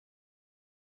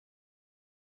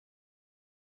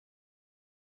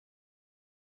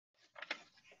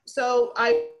So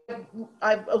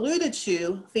I've alluded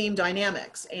to theme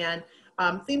dynamics, and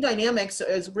theme dynamics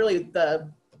is really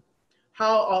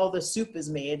how all the soup is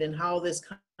made and how this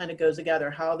kind of goes together,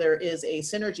 how there is a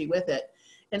synergy with it.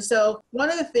 And so one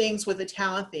of the things with the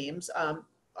talent themes,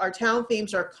 our talent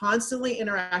themes are constantly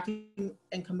interacting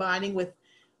and combining with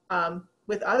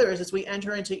others as we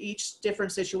enter into each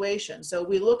different situation. So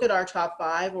we look at our top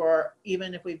 5, or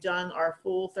even if we've done our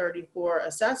full 34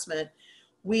 assessment,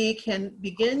 we can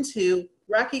begin to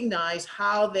recognize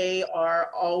how they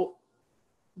are all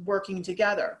working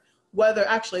together, whether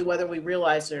we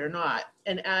realize it or not.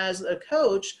 And as a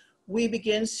coach, we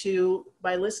begin to,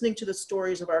 by listening to the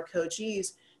stories of our coachees,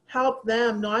 help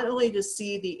them not only to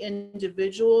see the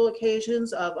individual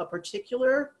occasions of a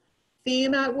particular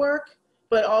theme at work,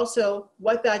 but also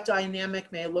what that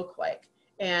dynamic may look like,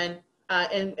 and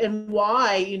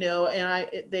why, you know, and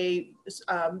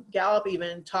Gallup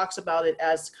even talks about it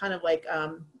as kind of like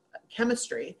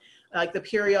chemistry, like the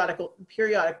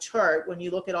periodic chart. When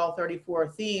you look at all 34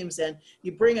 themes and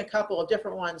you bring a couple of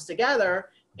different ones together,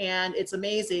 and it's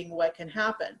amazing what can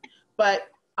happen. But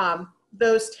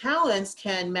those talents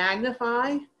can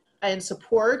magnify and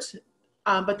support,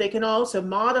 but they can also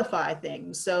modify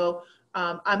things. So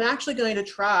I'm actually going to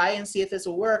try and see if this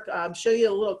will work. Show you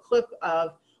a little clip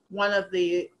of one of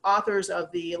the authors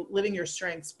of the Living Your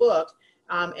Strengths book,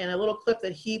 and a little clip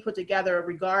that he put together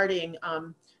regarding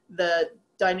the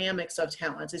dynamics of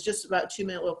talents. It's just about a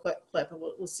 2-minute little clip, and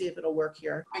we'll see if it'll work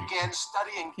here. Began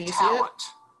studying talent,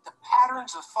 the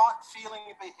patterns of thought, feeling,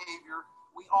 and behavior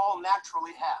we all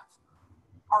naturally have.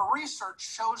 Our research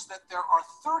shows that there are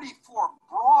 34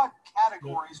 broad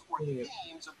categories or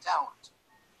themes of talent.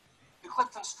 The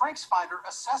Clifton Strengthsfinder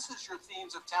assesses your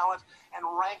themes of talent and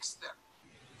ranks them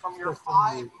from your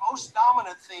 5 most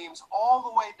dominant themes all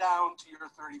the way down to your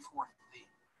 34th theme.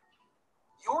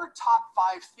 Your top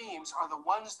 5 themes are the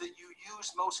ones that you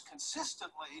use most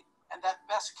consistently and that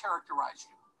best characterize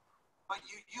you. But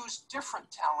you use different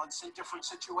talents in different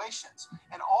situations,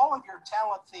 and all of your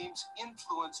talent themes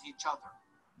influence each other.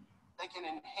 They can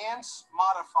enhance,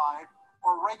 modify,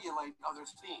 or regulate other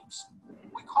themes.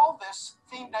 We call this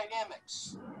theme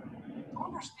dynamics. To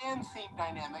understand theme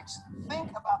dynamics,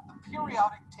 think about the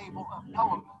periodic table of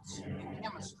elements in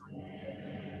chemistry.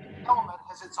 Each element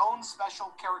has its own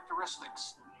special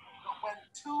characteristics, but when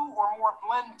 2 or more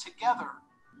blend together,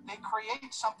 they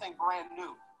create something brand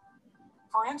new.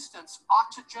 For instance,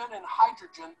 oxygen and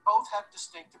hydrogen both have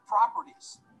distinctive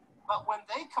properties, but when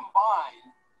they combine,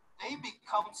 they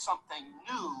become something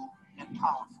new and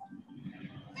powerful.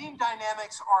 Theme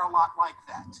dynamics are a lot like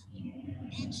that.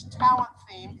 Each talent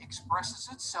theme expresses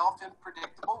itself in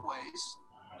predictable ways,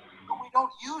 but we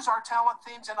don't use our talent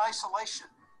themes in isolation.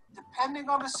 Depending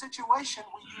on the situation,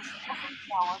 we use different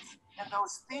talents, and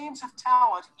those themes of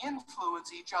talent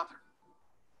influence each other.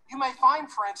 You may find,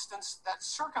 for instance, that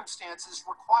circumstances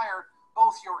require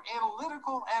both your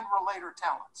analytical and relator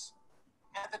talents,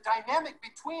 and the dynamic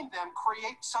between them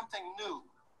creates something new.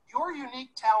 Your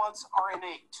unique talents are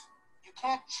innate. You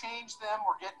can't change them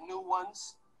or get new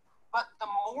ones, but the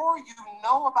more you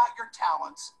know about your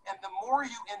talents and the more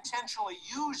you intentionally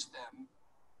use them,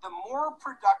 the more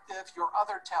productive your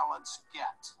other talents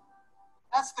get.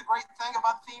 That's the great thing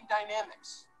about theme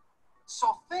dynamics.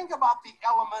 So think about the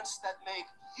elements that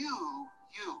make you,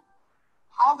 you,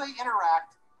 how they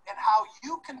interact, and how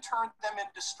you can turn them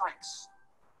into strengths.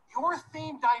 Your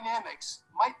theme dynamics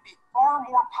might be far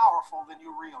more powerful than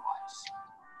you realize.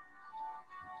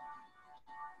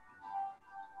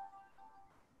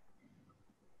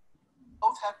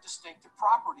 Both have distinctive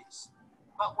properties,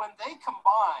 but when they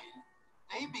combine,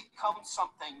 they become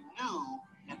something new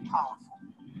and powerful.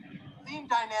 Theme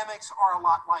dynamics are a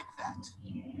lot like that.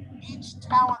 Each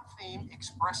talent theme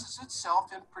expresses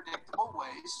itself in predictable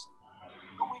ways,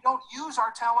 but we don't use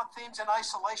our talent themes in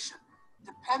isolation.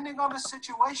 Depending on the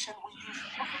situation, we use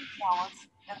different talents,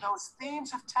 and those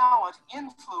themes of talent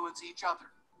influence each other.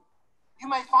 You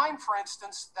may find, for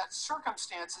instance, that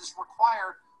circumstances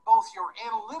require both your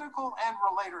analytical and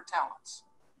relator talents,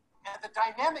 and the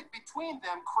dynamic between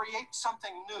them creates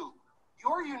something new.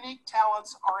 Your unique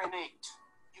talents are innate.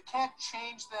 You can't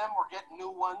change them or get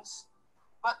new ones,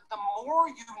 but the more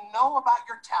you know about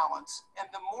your talents and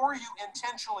the more you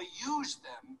intentionally use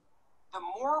them, the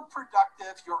more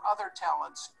productive your other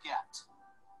talents get.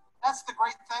 That's the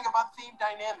great thing about theme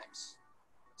dynamics.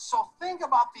 So think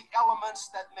about the elements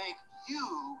that make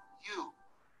you, you,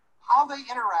 how they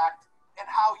interact, and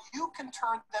how you can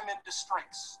turn them into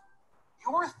strengths.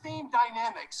 Your theme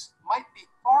dynamics might be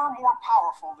far more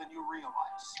powerful than you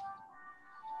realize.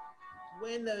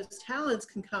 When those talents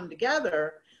can come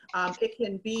together, it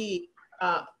can be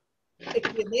it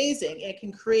can be amazing. It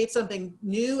can create something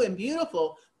new and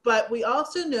beautiful. But we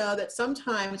also know that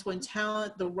sometimes when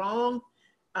talent, the wrong,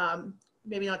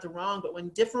 maybe not the wrong, but when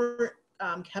different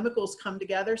chemicals come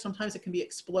together, sometimes it can be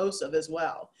explosive as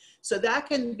well. So that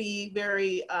can be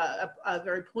very, a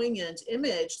very poignant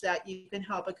image that you can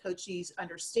help a coachee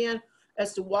understand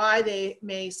as to why they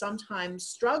may sometimes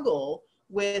struggle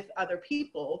with other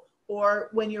people, or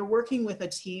when you're working with a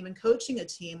team and coaching a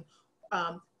team,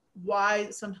 why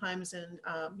sometimes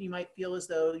you might feel as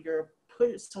though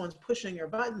someone's pushing your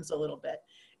buttons a little bit,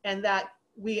 and that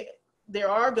there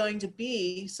are going to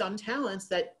be some talents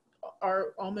that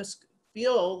are almost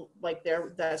feel like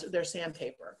they're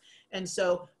sandpaper. And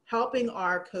so helping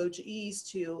our coachees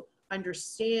to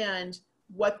understand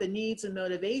what the needs and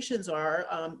motivations are,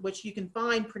 which you can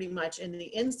find pretty much in the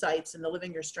insights in the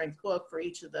Living Your Strength book for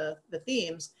each of the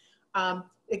themes.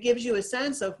 It gives you a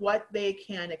sense of what they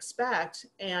can expect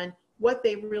and what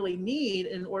they really need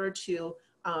in order to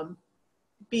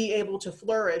be able to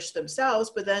flourish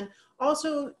themselves, but then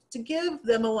also to give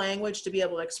them a language to be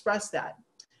able to express that.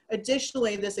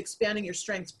 Additionally, this Expanding Your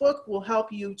Strengths book will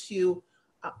help you to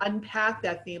unpack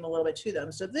that theme a little bit to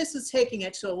them. So this is taking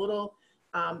it to a little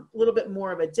bit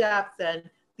more of a depth than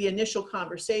the initial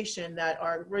conversation that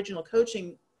our original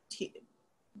coaching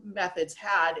methods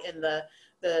had in the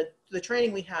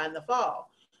training we had in the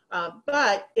fall.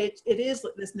 But it is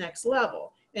this next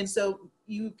level. And so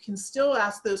you can still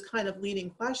ask those kind of leading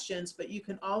questions, but you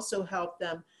can also help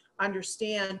them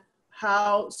understand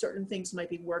how certain things might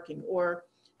be working, or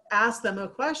ask them a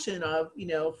question of,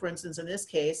 for instance, in this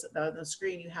case, the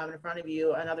screen you have in front of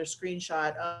you, another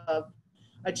screenshot of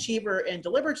achiever and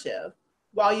deliberative.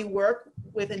 While you work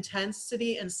with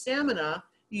intensity and stamina,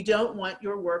 you don't want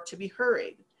your work to be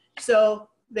hurried. So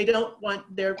they don't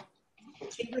want their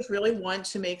achievers really want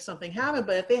to make something happen,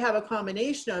 but if they have a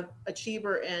combination of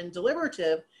achiever and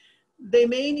deliberative, they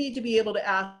may need to be able to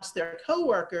ask their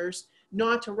coworkers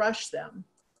not to rush them,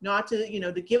 not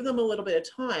to, to give them a little bit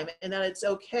of time, and that it's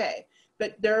okay.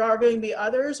 But there are going to be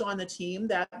others on the team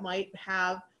that might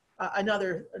have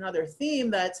another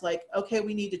theme that's like, okay,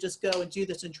 we need to just go and do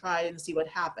this and try it and see what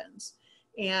happens.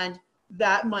 And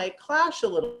that might clash a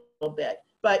little bit.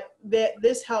 But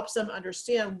this helps them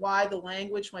understand why the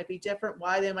language might be different,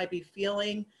 why they might be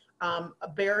feeling a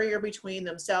barrier between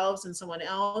themselves and someone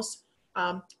else,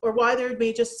 or why there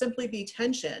may just simply be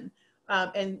tension,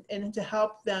 and to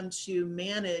help them to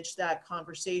manage that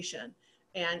conversation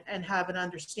and have an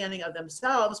understanding of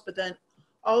themselves. But then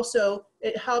also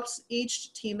it helps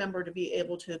each team member to be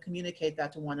able to communicate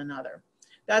that to one another.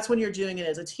 That's when you're doing it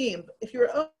as a team. If you're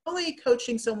only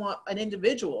coaching an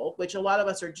individual, which a lot of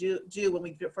us do when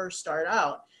we first start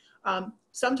out,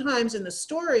 sometimes in the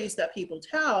stories that people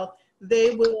tell,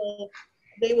 they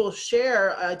will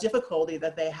share a difficulty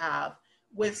that they have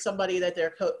with somebody that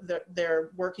they're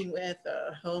working with,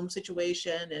 a home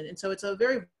situation, and so it's a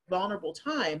very vulnerable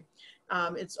time.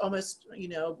 It's almost,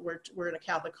 we're in a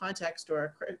Catholic context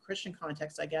or a Christian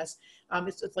context, I guess.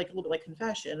 It's like a little bit like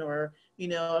confession, or,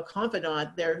 a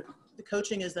confidant. The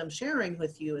coaching is them sharing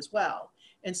with you as well.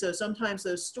 And so sometimes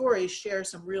those stories share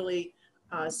some really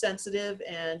sensitive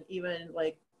and even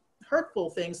like hurtful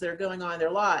things that are going on in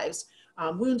their lives,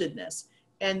 woundedness.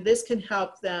 And this can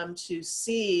help them to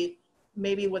see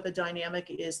maybe what the dynamic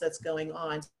is that's going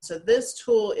on. So this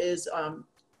tool is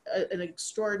an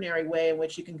extraordinary way in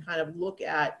which you can kind of look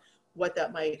at what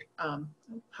that might,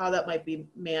 how that might be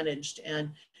managed,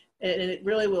 and it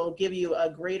really will give you a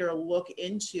greater look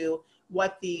into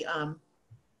what the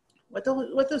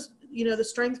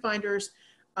Strengthsfinders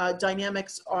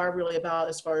dynamics are really about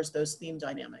as far as those theme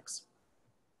dynamics.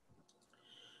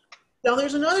 Now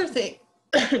there's another thing,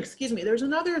 excuse me, there's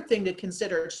another thing to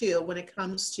consider too when it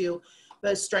comes to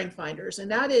the Strengthsfinders,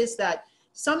 and that is that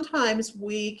sometimes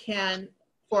we can,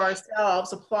 for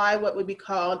ourselves, apply what would be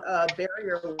called a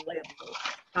barrier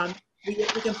label. We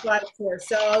can apply it to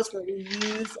ourselves, where we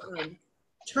use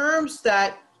terms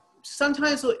that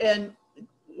sometimes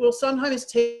will sometimes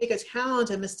take a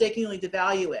talent and mistakenly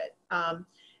devalue it,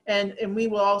 and we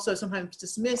will also sometimes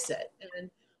dismiss it. And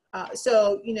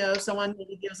so someone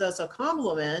maybe gives us a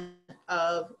compliment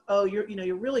of, oh,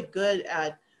 you're really good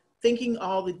at thinking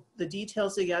all the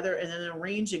details together and then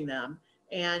arranging them,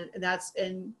 and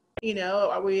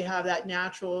we have that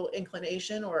natural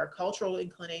inclination or a cultural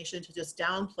inclination to just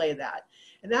downplay that.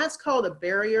 And that's called a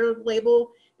barrier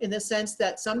label, in the sense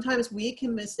that sometimes we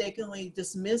can mistakenly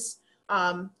dismiss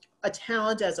a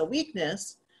talent as a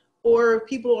weakness, or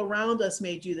people around us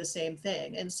may do the same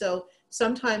thing. And so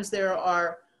sometimes there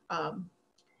are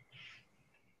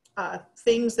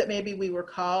things that maybe we were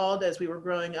called as we were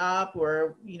growing up,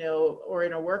 or, you know, or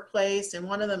in a workplace. And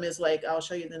one of them is like, I'll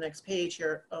show you the next page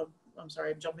here. Oh, I'm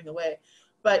sorry, I'm jumping away.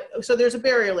 But so there's a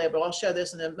barrier label. I'll show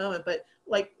this in a moment. But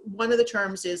like one of the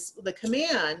terms is the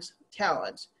command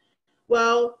talent.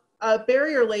 Well, a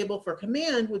barrier label for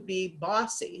command would be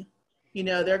bossy. You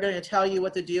know, they're going to tell you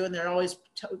what to do, and they're always,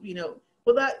 you know,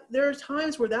 well, that there are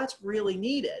times where that's really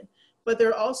needed, but there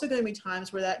are also going to be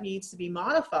times where that needs to be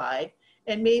modified.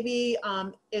 And maybe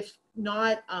if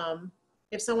not,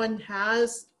 if someone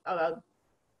has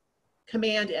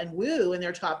command and woo in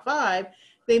their top 5,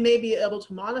 they may be able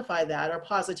to modify that, or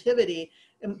positivity,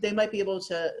 and they might be able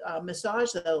to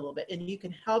massage that a little bit, and you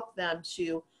can help them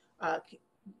to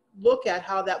look at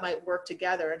how that might work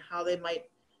together, and how they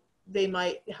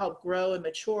might help grow and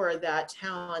mature that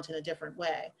talent in a different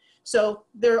way. So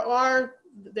there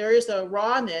is a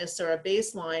rawness or a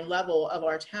baseline level of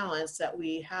our talents that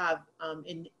we have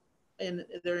in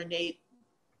their innate,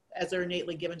 as they're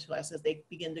innately given to us as they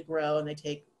begin to grow and they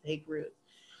take root.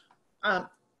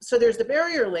 So there's the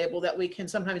barrier label that we can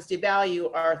sometimes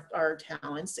devalue our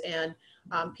talents, and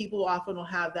people often will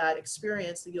have that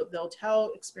experience. They'll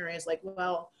tell experience like,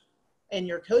 well, in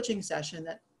your coaching session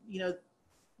that, you know,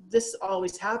 this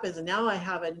always happens, and now I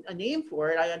have a name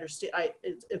for it. I understand.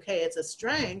 It's a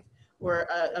strength or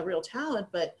a real talent,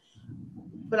 but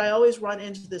I always run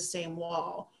into the same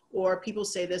wall, or people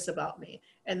say this about me,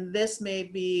 and this may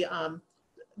be.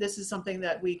 This is something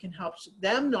that we can help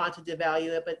them not to devalue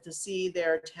it, but to see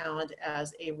their talent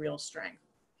as a real strength.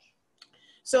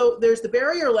 So there's the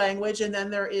barrier language, and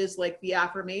then there is like the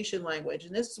affirmation language,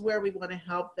 and this is where we want to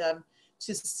help them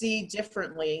to see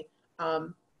differently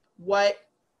what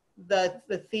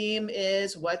the theme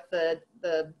is, what the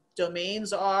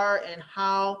domains are, and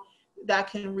how that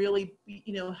can really,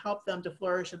 you know, help them to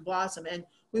flourish and blossom. And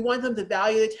we want them to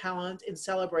value the talent and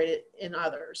celebrate it in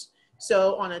others.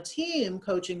 So on a team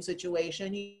coaching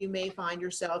situation, you may find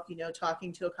yourself, you know,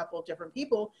 talking to a couple of different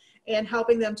people and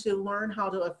helping them to learn how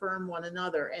to affirm one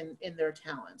another in their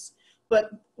talents.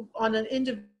 But on an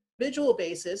individual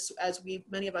basis, as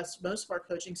most of our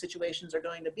coaching situations are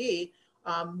going to be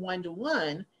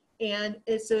one-to-one, and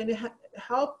it's going to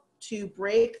help to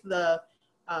break the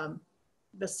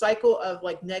cycle of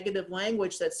like negative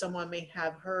language that someone may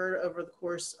have heard over the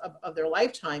course of their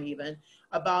lifetime, even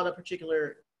about a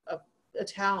particular a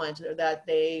talent that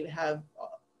they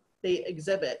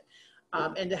exhibit,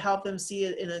 and to help them see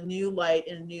it in a new light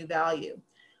and a new value.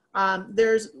 Up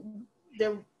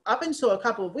until a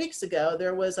couple of weeks ago,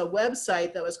 there was a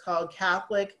website that was called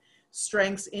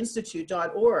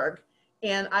CatholicStrengthsInstitute.org.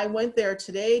 And I went there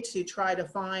today to try to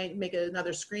make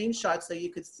another screenshot so you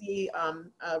could see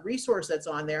a resource that's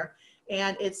on there,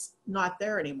 and it's not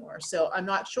there anymore. So I'm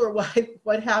not sure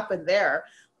what happened there,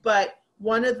 but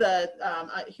one of the,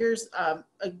 here's an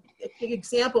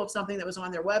example of something that was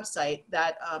on their website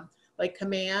that like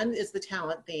command is the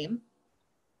talent theme.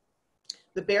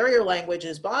 The barrier language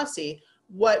is bossy.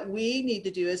 What we need to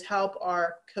do is help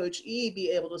our coachee be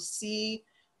able to see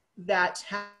that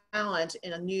talent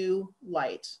in a new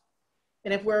light.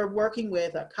 And if we're working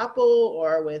with a couple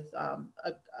or with a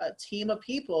team of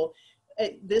people,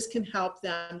 this can help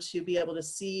them to be able to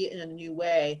see in a new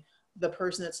way the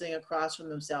person that's sitting across from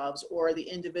themselves, or the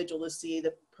individual to see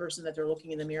the person that they're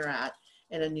looking in the mirror at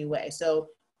in a new way. So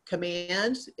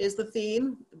command is the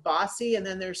theme, bossy, and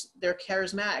then they're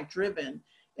charismatic, driven.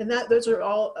 And those are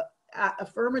all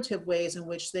affirmative ways in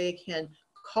which they can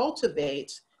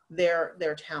cultivate their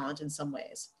talent in some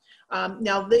ways.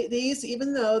 Now these,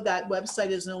 even though that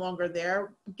website is no longer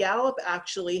there, Gallup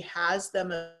actually has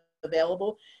them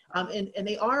available. And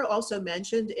they are also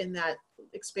mentioned in that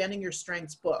Expanding Your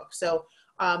Strengths book. So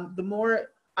the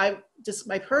more I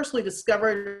personally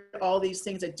discovered all these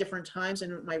things at different times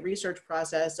in my research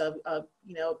process of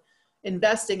you know,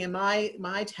 investing in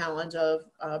my talent of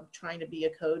trying to be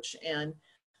a coach and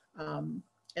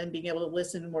being able to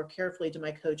listen more carefully to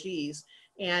my coachees.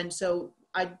 And so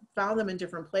I found them in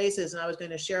different places, and I was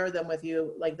going to share them with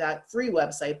you, like that free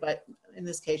website, but in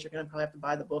this case, you're going to probably have to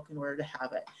buy the book in order to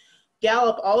have it.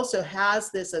 Gallup also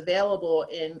has this available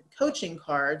in coaching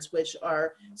cards, which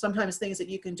are sometimes things that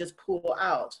you can just pull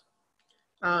out.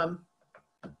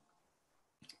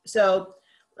 So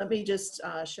let me just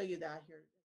show you that here.